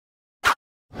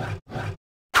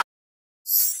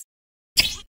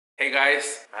Hey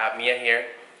guys, I have Mia here.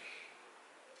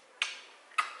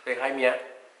 Say hi, Mia.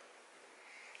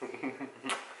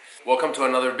 Welcome to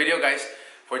another video, guys.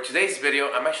 For today's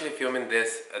video, I'm actually filming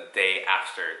this a day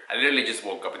after. I literally just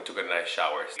woke up and took a nice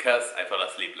shower because I fell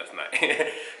asleep last night.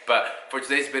 But for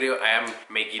today's video, I am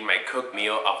making my cooked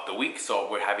meal of the week.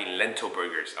 So we're having lentil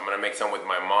burgers. I'm gonna make some with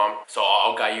my mom. So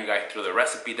I'll guide you guys through the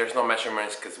recipe. There's no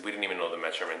measurements because we didn't even know the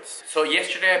measurements. So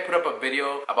yesterday I put up a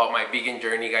video about my vegan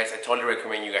journey, guys. I totally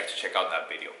recommend you guys to check out that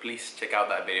video. Please check out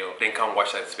that video. Then come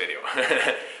watch this video.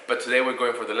 But today we're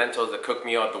going for the lentils, the cooked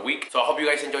meal of the week. So I hope you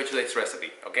guys enjoy today's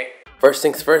recipe, okay? First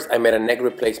things first, I made an egg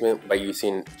replacement by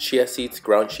using chia seeds,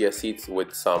 ground chia seeds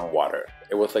with some water.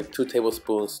 It was like 2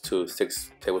 tablespoons to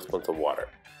 6 tablespoons of water.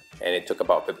 And it took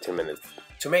about 15 minutes.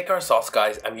 To make our sauce,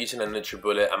 guys, I'm using a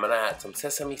NutriBullet. I'm gonna add some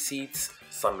sesame seeds,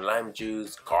 some lime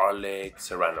juice, garlic,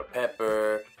 serrano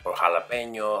pepper, or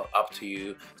jalapeño, up to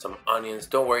you, some onions.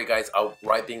 Don't worry, guys, I'll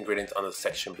write the ingredients on the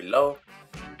section below.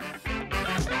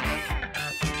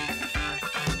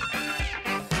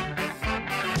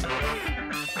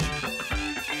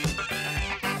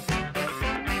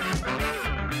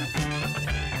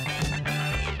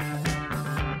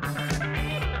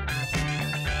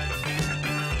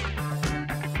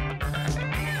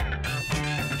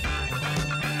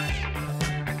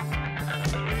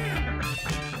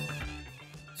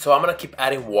 So I'm gonna keep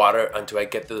adding water until I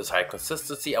get the desired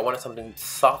consistency. I wanted something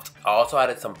soft. I also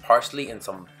added some parsley and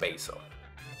some basil.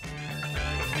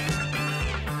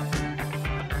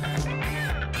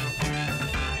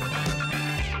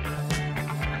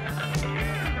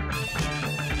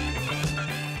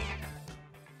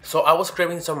 So I was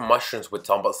craving some mushrooms with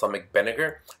some balsamic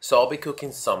vinegar, so I'll be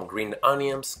cooking some green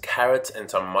onions, carrots,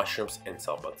 and some mushrooms in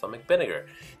some balsamic vinegar.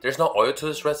 There's no oil to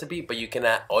this recipe, but you can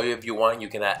add oil if you want. You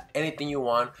can add anything you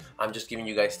want. I'm just giving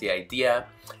you guys the idea.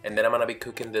 And then I'm gonna be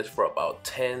cooking this for about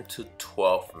 10 to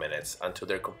 12 minutes until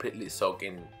they're completely soaked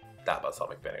in that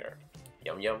balsamic vinegar.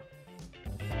 Yum yum.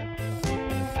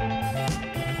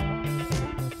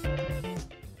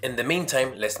 In the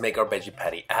meantime, let's make our veggie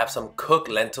patty. I have some cooked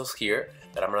lentils here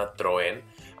that I'm gonna throw in.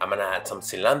 I'm gonna add some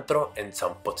cilantro and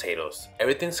some potatoes.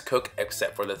 Everything's cooked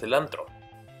except for the cilantro.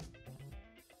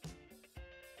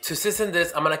 To season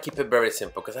this, I'm gonna keep it very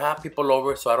simple because I have people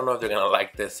over, so I don't know if they're gonna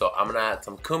like this. So I'm gonna add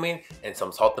some cumin and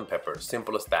some salt and pepper.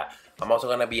 Simple as that. I'm also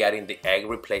gonna be adding the egg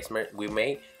replacement we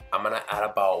made. I'm gonna add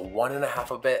about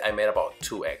 1.5 of it. I made about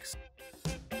 2 eggs.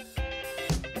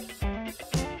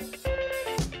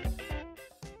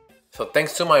 So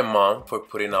thanks to my mom for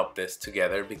putting up this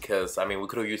together because, I mean, we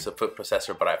could have used a food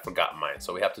processor, but I forgot mine,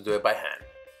 so we have to do it by hand.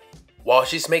 While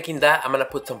she's making that, I'm gonna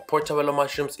put some portobello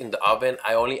mushrooms in the oven.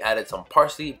 I only added some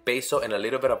parsley, basil, and a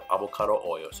little bit of avocado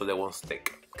oil so they won't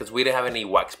stick because we didn't have any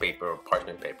wax paper or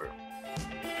parchment paper.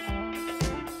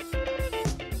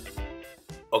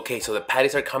 Okay, so the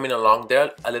patties are coming along. They're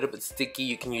a little bit sticky.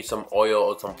 You can use some oil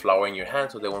or some flour in your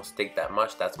hand so they won't stick that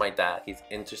much. That's my dad. He's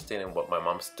interested in what my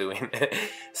mom's doing.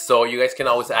 So you guys can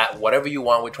always add whatever you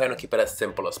want. We're trying to keep it as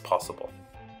simple as possible.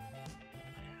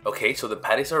 Okay, so the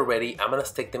patties are ready. I'm gonna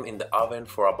stick them in the oven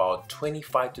for about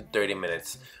 25 to 30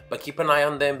 minutes. But keep an eye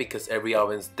on them because every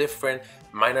oven's different.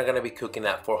 Mine are gonna be cooking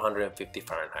at 450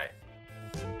 Fahrenheit.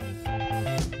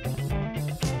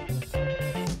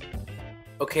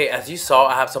 Okay, as you saw,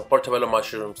 I have some portobello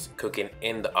mushrooms cooking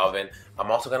in the oven.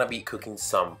 I'm also gonna be cooking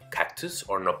some cactus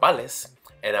or nopales,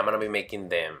 and I'm gonna be making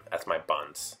them as my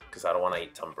buns because I don't wanna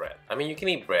eat some bread. I mean, you can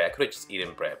eat bread. I could have just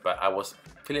eaten bread, but I was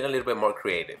feeling a little bit more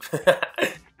creative.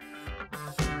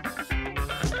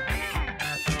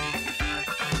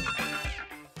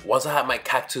 Once I have my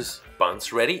cactus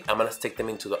buns ready, I'm gonna stick them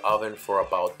into the oven for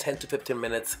about 10 to 15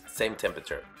 minutes, same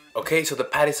temperature. Okay, so the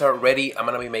patties are ready. I'm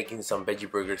gonna be making some veggie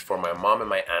burgers for my mom and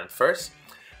my aunt first.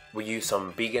 We use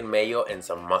some vegan mayo and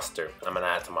some mustard. I'm gonna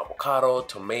add some avocado,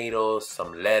 tomatoes,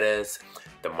 some lettuce,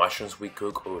 the mushrooms we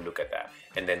cook. Oh, look at that.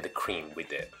 And then the cream we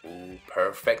did. Ooh,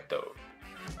 perfecto.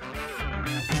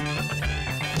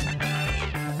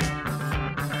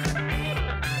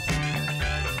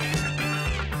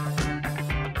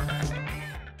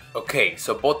 Okay,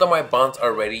 so both of my buns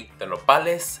are ready, the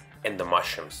nopales and the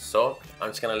mushrooms. So I'm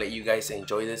just gonna let you guys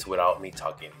enjoy this without me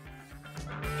talking.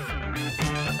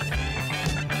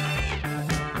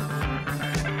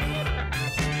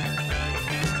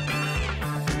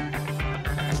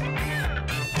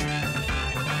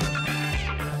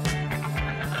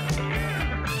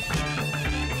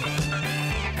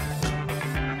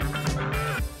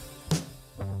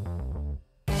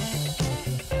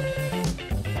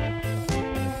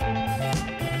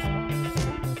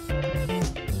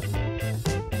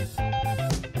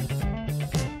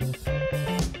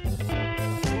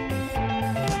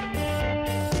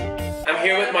 I'm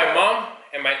here with my mom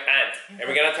and my aunt, and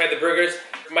we're gonna try the burgers.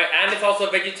 My aunt is also a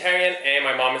vegetarian, and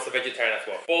my mom is a vegetarian as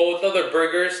well. Both of the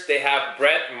burgers, they have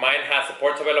bread. Mine has the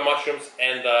portobello mushrooms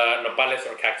and the nopales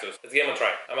or cactus. Let's give them a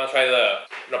try. I'm gonna try the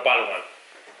nopal one.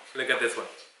 Look at this one.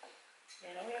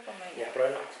 Yeah,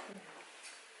 pruébalo.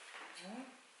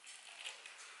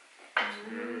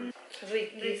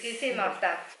 Riquísimo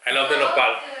está. I love the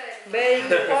nopal. Very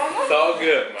good. So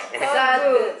good, mom. So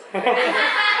good.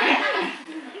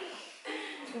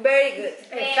 Very good.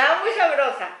 Está muy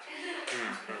sabrosa.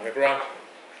 Voy a probar.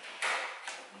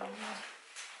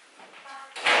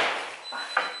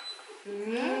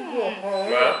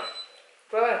 Well,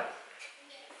 Prueba.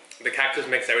 the cactus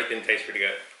makes everything taste pretty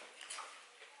good.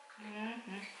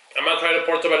 I'm gonna try the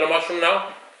portobello mushroom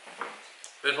now.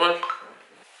 This one.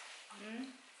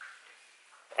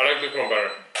 I like this one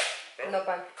better.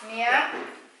 Nopal. Mía.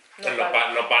 The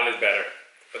nopal is better.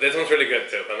 But this one's really good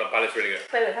too. The nopal is really good.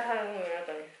 Pero esa sabe muy bien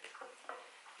también.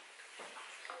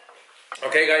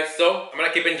 Okay guys, so I'm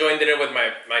gonna keep enjoying dinner with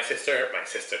my sister,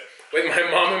 with my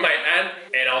mom and my aunt,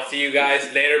 and I'll see you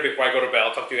guys later before I go to bed.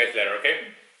 I'll talk to you guys later, okay?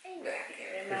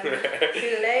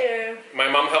 See you later. My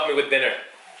mom helped me with dinner.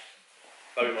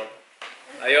 Love you, mom.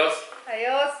 Adios.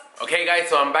 Adios. Okay guys,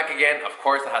 so I'm back again. Of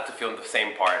course, I had to film the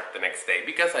same part the next day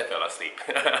because I fell asleep.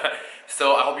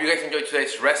 So I hope you guys enjoyed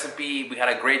today's recipe. We had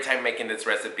a great time making this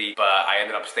recipe, but I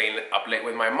ended up staying up late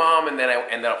with my mom, and then I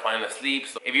ended up falling asleep.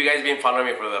 So if you guys been following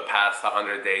me for the past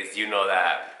 100 days, you know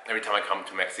that every time I come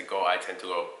to Mexico, I tend to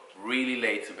go really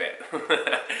late to bed.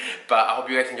 But I hope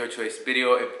you guys enjoyed today's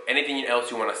video. If anything else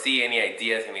you want to see, any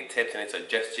ideas, any tips, any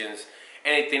suggestions,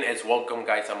 anything is welcome,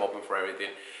 guys. I'm open for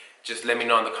everything. Just let me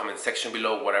know in the comment section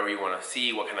below whatever you want to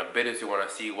see, what kind of videos you want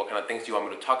to see, what kind of things you want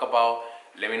me to talk about.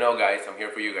 Let me know, guys. I'm here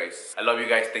for you guys. I love you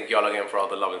guys. Thank you all again for all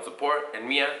the love and support. And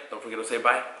Mia, don't forget to say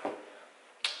bye.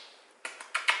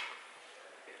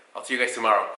 I'll see you guys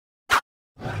tomorrow.